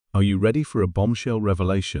Are you ready for a bombshell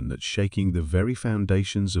revelation that's shaking the very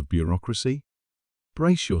foundations of bureaucracy?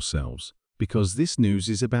 Brace yourselves, because this news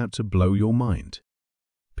is about to blow your mind.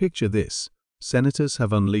 Picture this: senators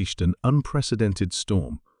have unleashed an unprecedented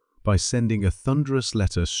storm by sending a thunderous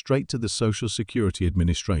letter straight to the Social Security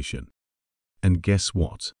Administration. And guess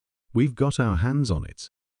what? We've got our hands on it.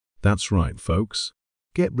 That's right, folks.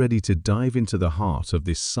 Get ready to dive into the heart of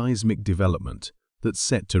this seismic development that's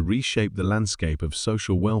set to reshape the landscape of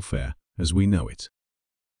social welfare as we know it.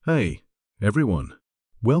 Hey, everyone.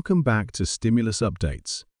 Welcome back to Stimulus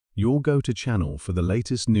Updates, your go-to channel for the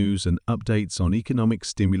latest news and updates on economic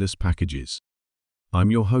stimulus packages.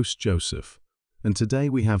 I'm your host, Joseph, and today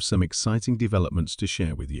we have some exciting developments to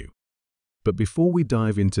share with you. But before we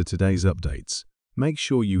dive into today's updates, make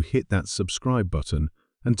sure you hit that subscribe button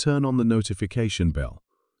and turn on the notification bell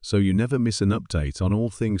so you never miss an update on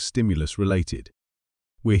all things stimulus related.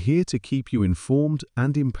 We're here to keep you informed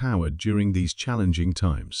and empowered during these challenging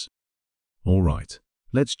times. All right,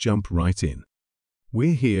 let's jump right in.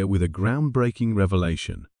 We're here with a groundbreaking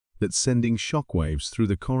revelation that's sending shockwaves through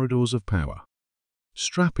the corridors of power.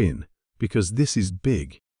 Strap in, because this is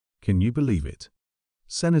big. Can you believe it?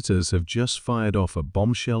 Senators have just fired off a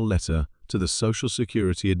bombshell letter to the Social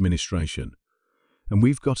Security Administration, and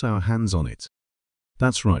we've got our hands on it.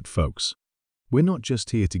 That's right, folks. We're not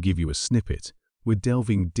just here to give you a snippet. We're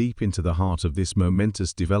delving deep into the heart of this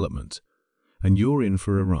momentous development, and you're in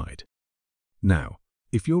for a ride. Now,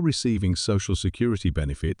 if you're receiving Social Security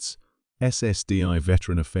benefits, SSDI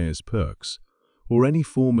Veteran Affairs perks, or any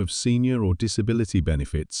form of senior or disability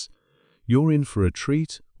benefits, you're in for a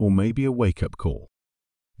treat or maybe a wake-up call.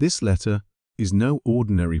 This letter is no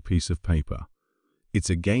ordinary piece of paper. It's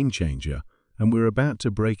a game-changer, and we're about to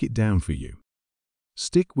break it down for you.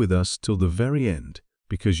 Stick with us till the very end,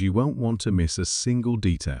 because you won't want to miss a single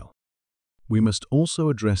detail. We must also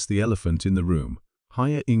address the elephant in the room: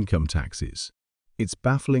 higher income taxes. It's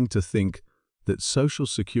baffling to think that Social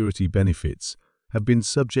Security benefits have been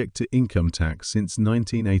subject to income tax since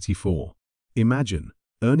 1984. Imagine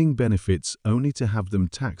earning benefits only to have them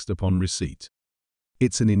taxed upon receipt.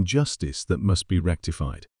 It's an injustice that must be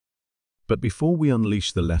rectified. But before we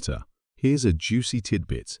unleash the letter, here's a juicy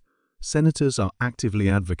tidbit. Senators are actively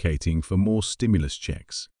advocating for more stimulus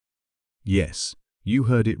checks. Yes, you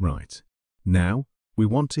heard it right. Now, we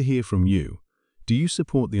want to hear from you. Do you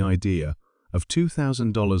support the idea of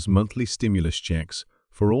 $2,000 monthly stimulus checks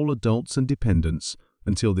for all adults and dependents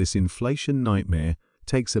until this inflation nightmare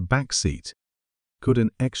takes a back seat? Could an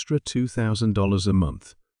extra $2,000 a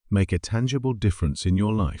month make a tangible difference in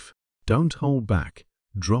your life? Don't hold back.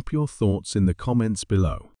 Drop your thoughts in the comments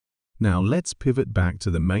below. Now let's pivot back to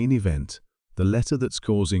the main event, the letter that's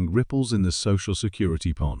causing ripples in the Social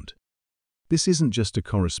Security pond. This isn't just a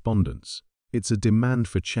correspondence, it's a demand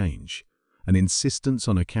for change, an insistence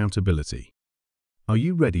on accountability. Are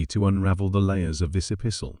you ready to unravel the layers of this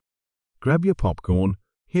epistle? Grab your popcorn,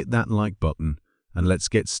 hit that like button, and let's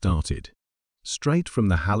get started. Straight from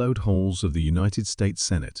the hallowed halls of the United States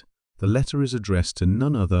Senate, the letter is addressed to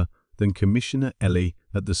none other than Commissioner Ellie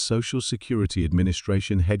at the Social Security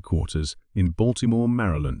Administration headquarters in Baltimore,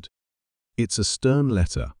 Maryland. It's a stern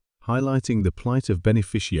letter highlighting the plight of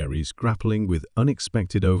beneficiaries grappling with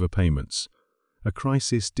unexpected overpayments, a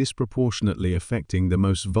crisis disproportionately affecting the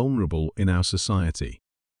most vulnerable in our society.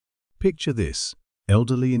 Picture this: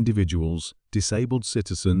 elderly individuals, disabled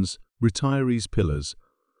citizens, retirees, pillars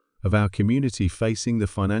of our community facing the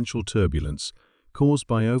financial turbulence caused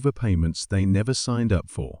by overpayments they never signed up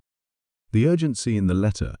for. The urgency in the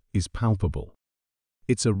letter is palpable.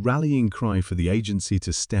 It's a rallying cry for the agency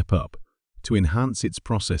to step up, to enhance its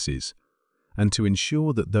processes, and to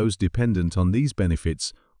ensure that those dependent on these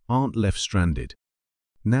benefits aren't left stranded.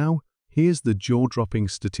 Now, here's the jaw-dropping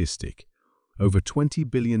statistic. Over $20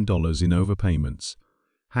 billion in overpayments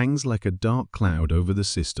hangs like a dark cloud over the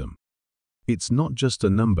system. It's not just a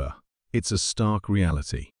number, it's a stark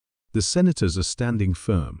reality. The senators are standing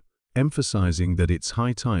firm, emphasizing that it's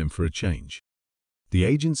high time for a change. The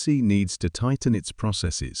agency needs to tighten its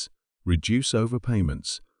processes, reduce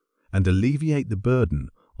overpayments, and alleviate the burden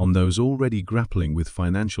on those already grappling with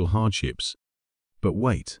financial hardships. But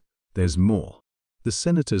wait, there's more. The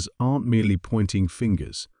senators aren't merely pointing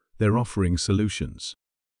fingers, they're offering solutions.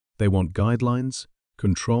 They want guidelines,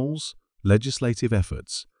 controls, legislative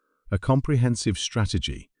efforts, a comprehensive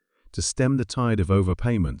strategy to stem the tide of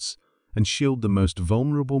overpayments and shield the most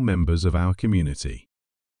vulnerable members of our community.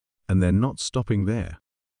 And they're not stopping there.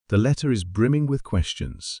 The letter is brimming with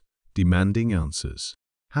questions, demanding answers.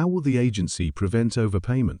 How will the agency prevent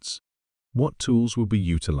overpayments? What tools will be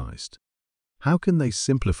utilized? How can they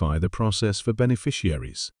simplify the process for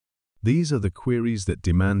beneficiaries? These are the queries that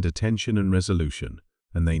demand attention and resolution,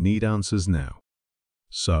 and they need answers now.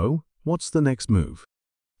 So, what's the next move?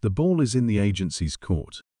 The ball is in the agency's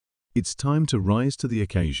court. It's time to rise to the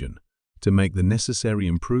occasion, to make the necessary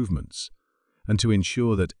improvements, and to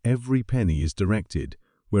ensure that every penny is directed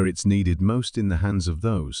where it's needed most in the hands of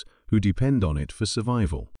those who depend on it for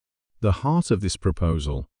survival. The heart of this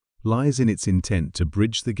proposal lies in its intent to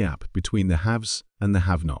bridge the gap between the haves and the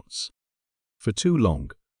have-nots. For too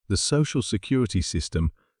long, the social security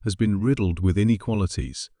system has been riddled with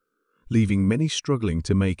inequalities, leaving many struggling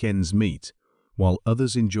to make ends meet, while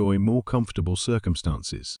others enjoy more comfortable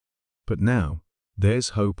circumstances. But now, there's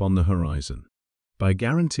hope on the horizon. By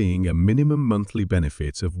guaranteeing a minimum monthly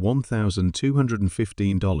benefit of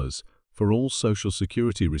 $1,215 for all Social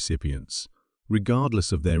Security recipients,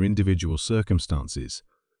 regardless of their individual circumstances,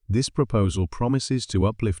 this proposal promises to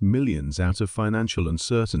uplift millions out of financial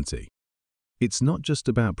uncertainty. It's not just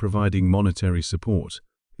about providing monetary support,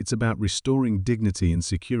 it's about restoring dignity and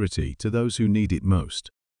security to those who need it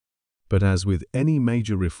most. But as with any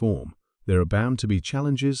major reform, there are bound to be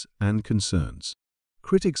challenges and concerns.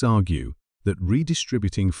 Critics argue that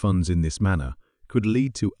redistributing funds in this manner could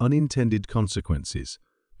lead to unintended consequences,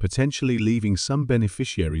 potentially leaving some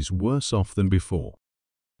beneficiaries worse off than before.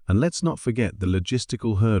 And let's not forget the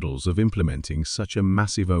logistical hurdles of implementing such a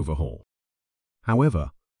massive overhaul.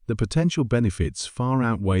 However, the potential benefits far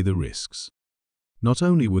outweigh the risks. Not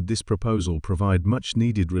only would this proposal provide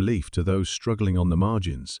much-needed relief to those struggling on the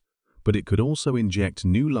margins, but it could also inject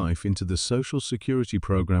new life into the Social Security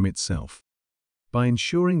program itself. By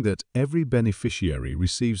ensuring that every beneficiary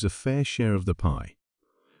receives a fair share of the pie,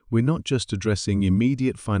 we're not just addressing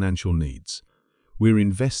immediate financial needs, we're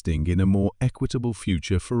investing in a more equitable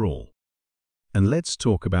future for all. And let's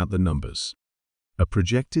talk about the numbers. A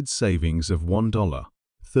projected savings of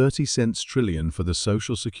 $1.30 trillion for the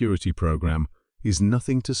Social Security program is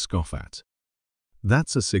nothing to scoff at.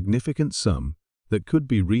 That's a significant sum that could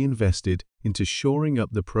be reinvested into shoring up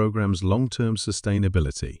the program's long-term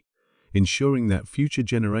sustainability, ensuring that future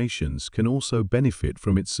generations can also benefit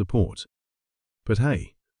from its support. But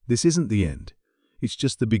hey, this isn't the end. It's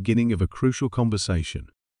just the beginning of a crucial conversation.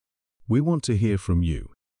 We want to hear from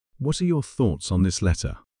you. What are your thoughts on this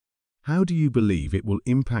letter? How do you believe it will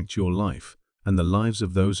impact your life and the lives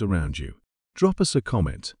of those around you? Drop us a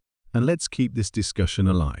comment, and let's keep this discussion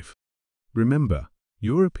alive. Remember,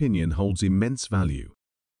 your opinion holds immense value.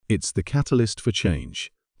 It's the catalyst for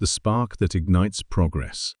change, the spark that ignites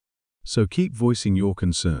progress. So keep voicing your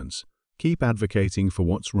concerns, keep advocating for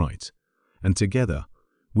what's right, and together,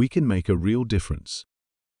 we can make a real difference.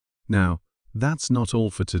 Now, that's not all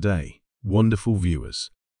for today, wonderful viewers.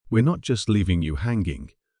 We're not just leaving you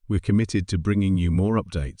hanging, we're committed to bringing you more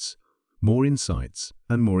updates, more insights,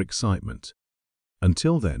 and more excitement.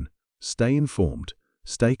 Until then, stay informed,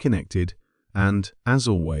 stay connected, and, as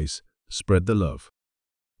always, spread the love.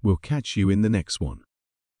 We'll catch you in the next one.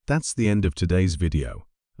 That's the end of today's video.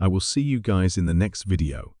 I will see you guys in the next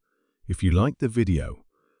video. If you liked the video,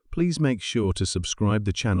 please make sure to subscribe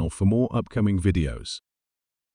the channel for more upcoming videos.